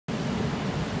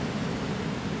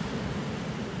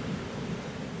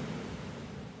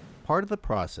Part of the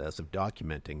process of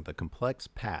documenting the complex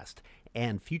past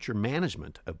and future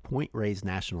management of Point Reyes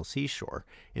National Seashore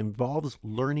involves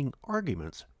learning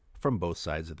arguments from both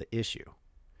sides of the issue.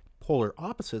 Polar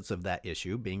opposites of that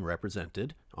issue being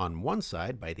represented on one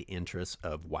side by the interests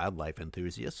of wildlife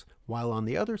enthusiasts, while on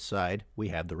the other side we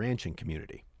have the ranching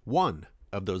community. One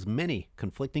of those many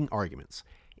conflicting arguments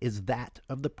is that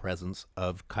of the presence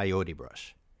of coyote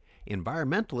brush.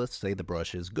 Environmentalists say the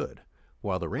brush is good,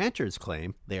 while the ranchers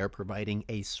claim they are providing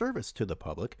a service to the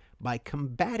public by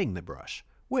combating the brush,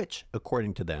 which,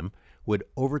 according to them, would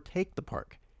overtake the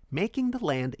park, making the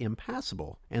land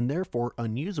impassable and therefore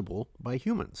unusable by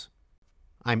humans.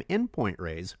 I'm in Point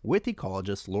Reyes with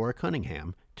ecologist Laura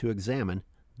Cunningham to examine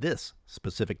this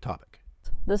specific topic.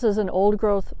 This is an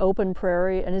old-growth open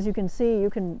prairie, and as you can see, you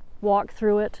can walk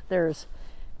through it. There's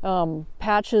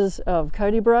patches of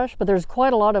coyote brush, but there's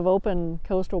quite a lot of open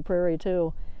coastal prairie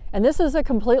too. And this is a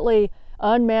completely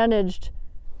unmanaged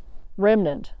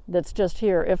remnant that's just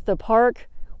here. If the park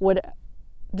would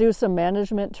do some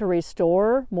management to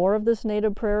restore more of this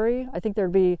native prairie, I think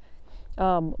there'd be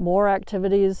more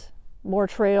activities, more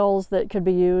trails that could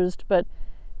be used. But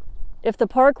if the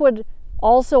park would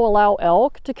also allow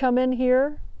elk to come in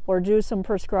here or do some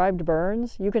prescribed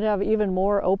burns, you could have even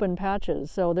more open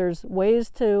patches. So there's ways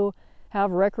to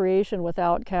have recreation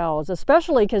without cows,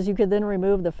 especially because you could then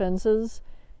remove the fences.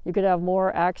 You could have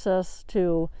more access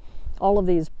to all of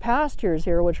these pastures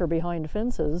here, which are behind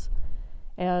fences,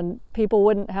 and people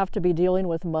wouldn't have to be dealing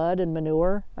with mud and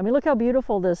manure. I mean, look how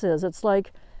beautiful this is. It's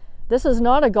like, this is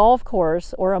not a golf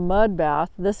course or a mud bath.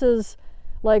 This is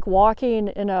like walking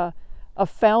in a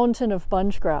fountain of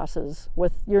bunch grasses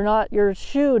with, your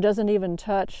shoe doesn't even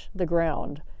touch the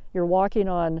ground. You're walking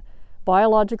on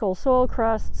biological soil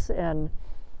crusts and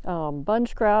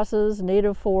bunch grasses,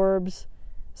 native forbs.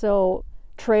 So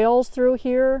trails through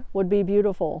here would be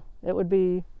beautiful. It would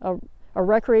be a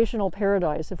recreational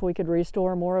paradise if we could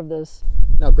restore more of this.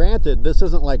 Now granted, this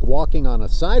isn't like walking on a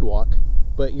sidewalk,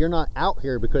 but you're not out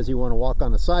here because you want to walk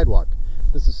on a sidewalk.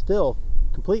 This is still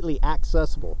completely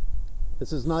accessible.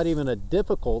 This is not even a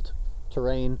difficult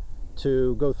terrain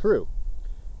to go through.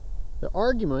 The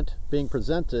argument being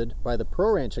presented by the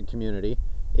pro-ranching community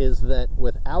is that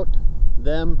without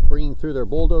them bringing through their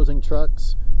bulldozing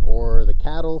trucks or the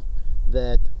cattle,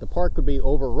 that the park would be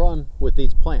overrun with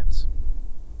these plants.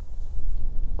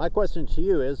 My question to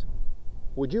you is,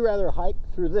 would you rather hike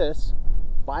through this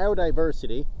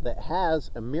biodiversity that has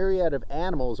a myriad of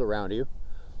animals around you,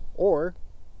 or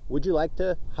would you like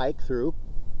to hike through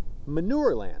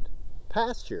manure land,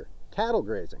 pasture, cattle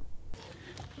grazing?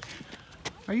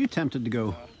 Are you tempted to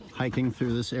go hiking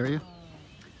through this area?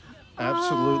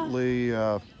 Absolutely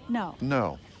No.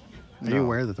 no. Are you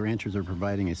aware that the ranchers are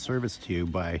providing a service to you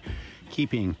by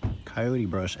keeping coyote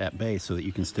brush at bay so that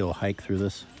you can still hike through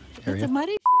this area? It's a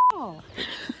muddy hole.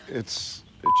 It's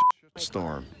a shit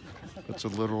storm. It's a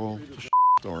literal shit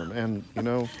storm, and you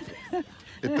know,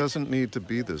 it doesn't need to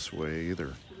be this way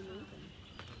either.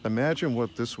 Imagine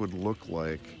what this would look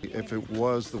like if it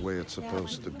was the way it's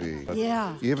supposed to be.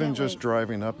 Yeah. Even just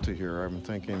driving up to here, I'm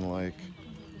thinking like,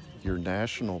 your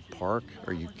national park?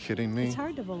 Are you kidding me? It's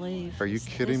hard to believe. Are you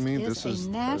kidding me? This is a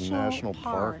national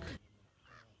park.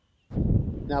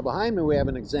 Now behind me we have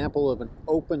an example of an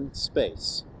open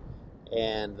space,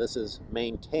 and this is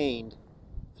maintained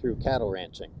through cattle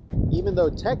ranching. Even though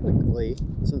technically,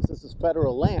 since this is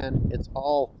federal land, it's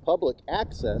all public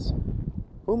access,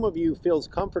 whom of you feels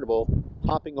comfortable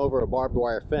hopping over a barbed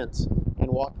wire fence and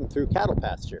walking through cattle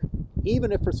pasture,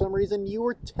 even if for some reason you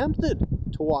were tempted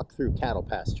to walk through cattle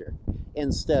pasture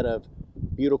instead of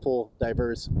beautiful,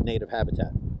 diverse native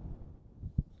habitat?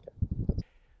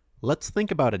 Let's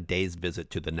think about a day's visit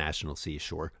to the National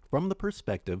Seashore from the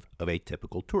perspective of a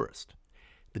typical tourist.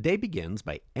 The day begins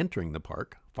by entering the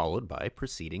park, followed by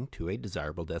proceeding to a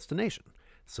desirable destination,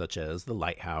 such as the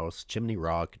Lighthouse, Chimney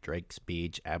Rock, Drake's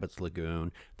Beach, Abbott's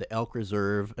Lagoon, the Elk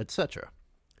Reserve, etc.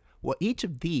 What each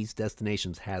of these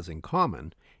destinations has in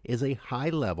common is a high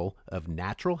level of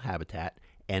natural habitat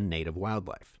and native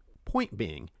wildlife. Point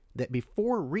being that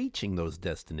before reaching those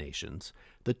destinations,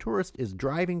 the tourist is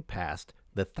driving past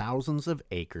the thousands of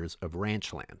acres of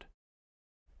ranch land,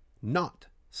 not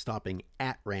stopping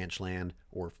at ranch land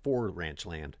or for ranch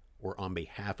land or on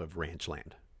behalf of ranch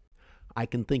land. I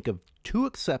can think of two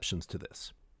exceptions to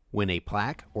this: when a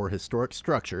plaque or historic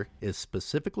structure is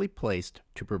specifically placed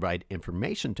to provide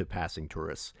information to passing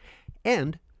tourists,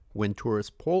 and when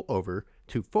tourists pull over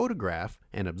to photograph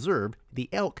and observe the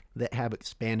elk that have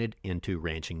expanded into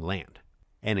ranching land.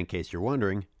 And in case you're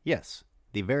wondering, yes,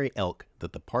 the very elk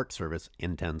that the Park Service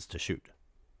intends to shoot.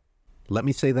 Let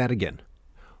me say that again.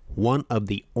 One of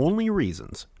the only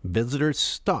reasons visitors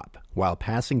stop while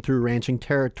passing through ranching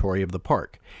territory of the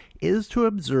park is to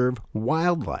observe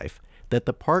wildlife that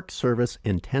the Park Service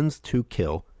intends to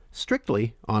kill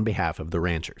strictly on behalf of the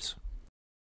ranchers.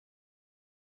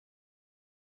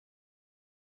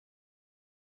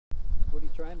 What are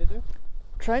you trying to do?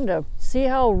 Trying to see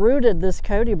how rooted this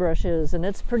coyote brush is, and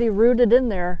it's pretty rooted in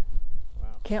there. Wow.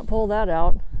 Can't pull that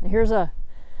out. Here's a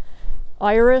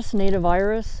iris, native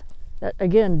iris. That,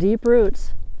 again, deep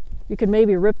roots. You could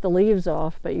maybe rip the leaves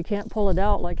off, but you can't pull it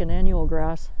out like an annual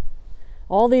grass.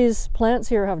 All these plants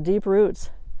here have deep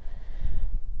roots.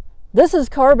 This is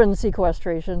carbon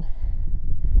sequestration,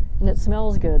 and it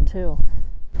smells good too.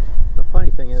 The funny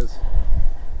thing is,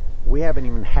 we haven't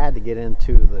even had to get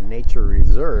into the nature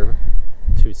reserve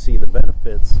to see the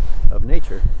benefits of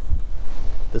nature.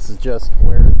 This is just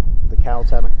where the cows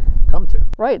haven't come to.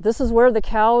 Right, this is where the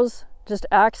cows just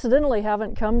accidentally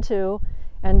haven't come to,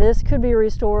 and this could be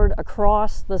restored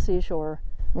across the seashore.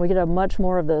 And we could have much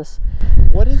more of this.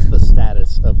 What is the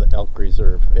status of the elk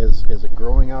reserve? Is it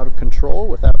growing out of control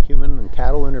without human and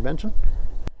cattle intervention?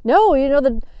 No, you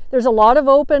know, there's a lot of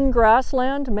open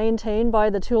grassland maintained by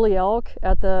the Tule elk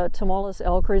at the Tamales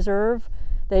Elk Reserve.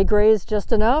 They graze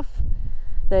just enough.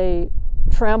 They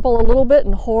trample a little bit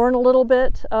and horn a little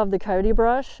bit of the coyote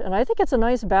brush, and I think it's a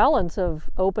nice balance of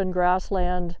open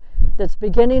grassland that's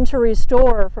beginning to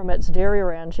restore from its dairy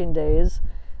ranching days.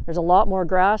 There's a lot more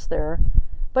grass there,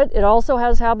 but it also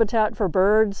has habitat for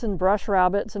birds and brush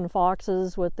rabbits and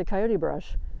foxes with the coyote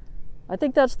brush. I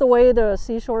think that's the way the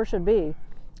seashore should be,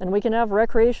 and we can have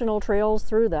recreational trails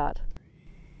through that.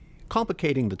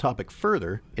 Complicating the topic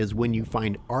further is when you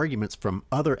find arguments from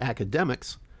other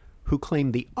academics who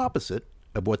claim the opposite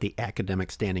of what the academic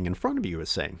standing in front of you is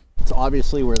saying. It's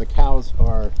obviously where the cows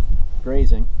are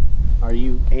grazing. Are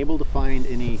you able to find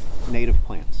any native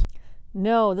plants?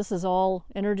 No, this is all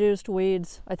introduced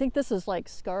weeds. I think this is like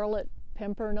scarlet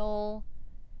pimpernel.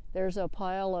 There's a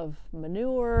pile of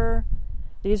manure.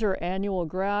 These are annual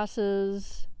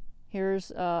grasses.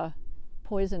 Here's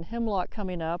poison hemlock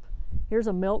coming up. Here's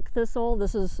a milk thistle.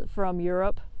 This is from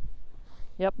Europe.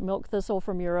 Yep, milk thistle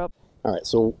from Europe. All right,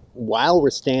 so while we're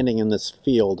standing in this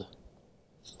field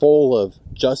full of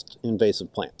just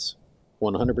invasive plants,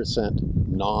 100%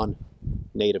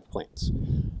 non-native plants,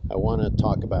 I want to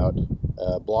talk about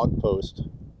a blog post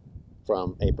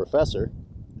from a professor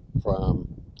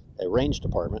from a range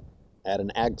department at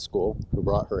an ag school who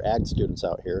brought her ag students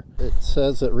out here. It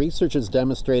says that research has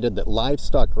demonstrated that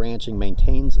livestock ranching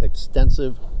maintains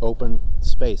extensive open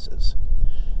spaces.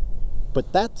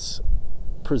 But that's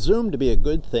presumed to be a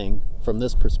good thing from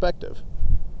this perspective,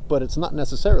 but it's not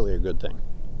necessarily a good thing.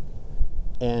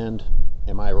 And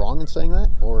am I wrong in saying that,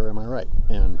 or am I right,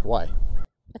 and why?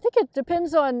 I think it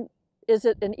depends on, is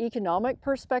it an economic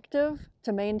perspective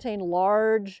to maintain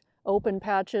large open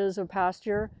patches of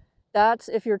pasture? That's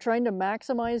if you're trying to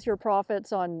maximize your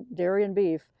profits on dairy and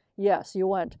beef. Yes, you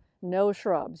want no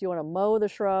shrubs. You want to mow the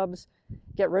shrubs,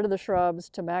 get rid of the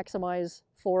shrubs to maximize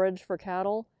forage for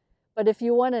cattle. But if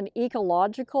you want an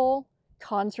ecological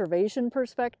conservation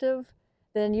perspective,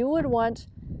 then you would want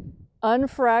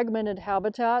unfragmented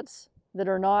habitats that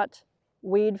are not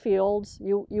weed fields.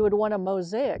 You would want a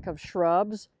mosaic of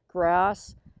shrubs,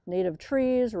 grass, native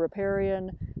trees,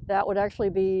 riparian. That would actually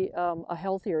be a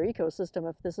healthier ecosystem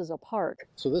if this is a park.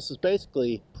 So this is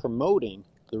basically promoting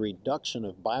the reduction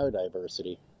of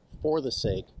biodiversity for the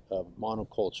sake of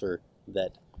monoculture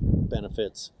that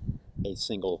benefits a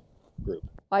single group.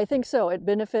 I think so. It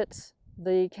benefits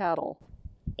the cattle.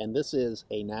 And this is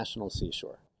a national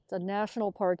seashore. It's a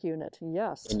national park unit,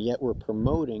 yes. And yet we're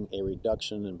promoting a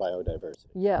reduction in biodiversity.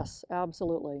 Yes,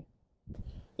 absolutely.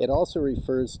 It also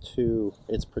refers to,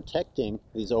 it's protecting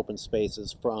these open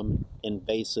spaces from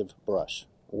invasive brush.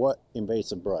 What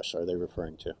invasive brush are they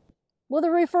referring to? Well,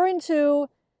 they're referring to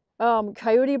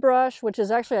coyote brush, which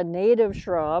is actually a native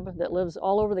shrub that lives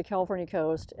all over the California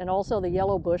coast, and also the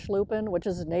yellow bush lupin, which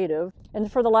is native.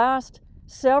 And for the last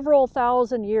several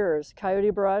thousand years, coyote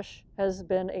brush has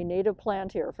been a native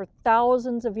plant here for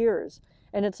thousands of years,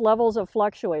 and its levels have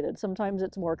fluctuated. Sometimes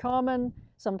it's more common,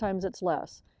 sometimes it's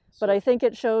less. But I think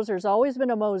it shows there's always been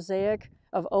a mosaic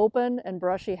of open and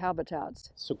brushy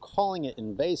habitats. So calling it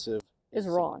invasive is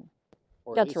wrong.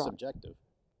 Or That's at least wrong. subjective.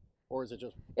 Or is it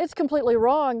just... It's completely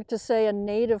wrong to say a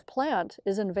native plant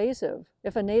is invasive.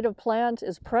 If a native plant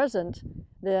is present,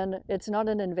 then it's not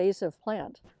an invasive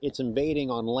plant. It's invading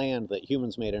on land that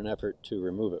humans made an effort to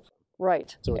remove it from.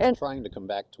 Right. So it's trying to come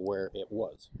back to where it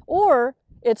was. Or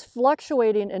it's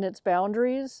fluctuating in its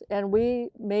boundaries, and we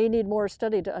may need more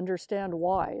study to understand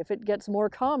why. If it gets more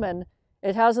common,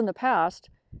 it has in the past,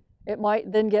 it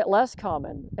might then get less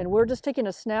common. And we're just taking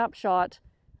a snapshot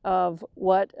of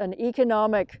what an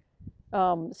economic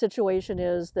situation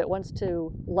is that wants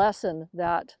to lessen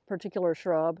that particular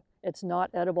shrub. It's not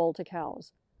edible to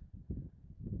cows.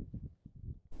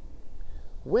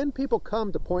 When people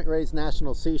come to Point Reyes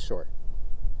National Seashore,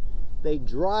 they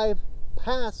drive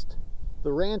past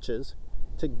the ranches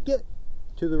to get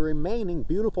to the remaining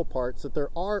beautiful parts that there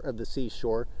are of the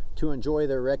seashore to enjoy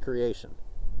their recreation.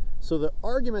 So the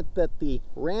argument that the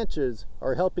ranches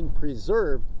are helping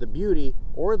preserve the beauty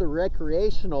or the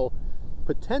recreational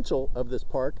potential of this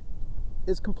park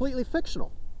is completely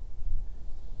fictional.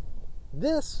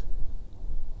 This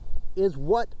is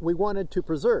what we wanted to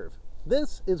preserve.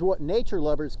 This is what nature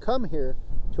lovers come here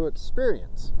to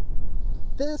experience.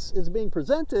 This is being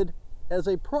presented as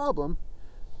a problem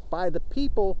by the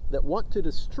people that want to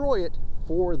destroy it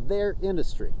for their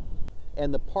industry.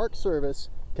 And the Park Service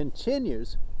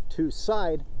continues to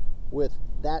side with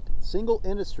that single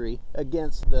industry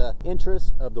against the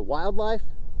interests of the wildlife,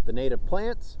 the native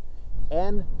plants,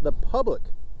 and the public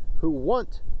who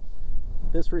want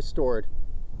this restored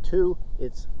to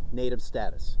its native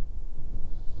status.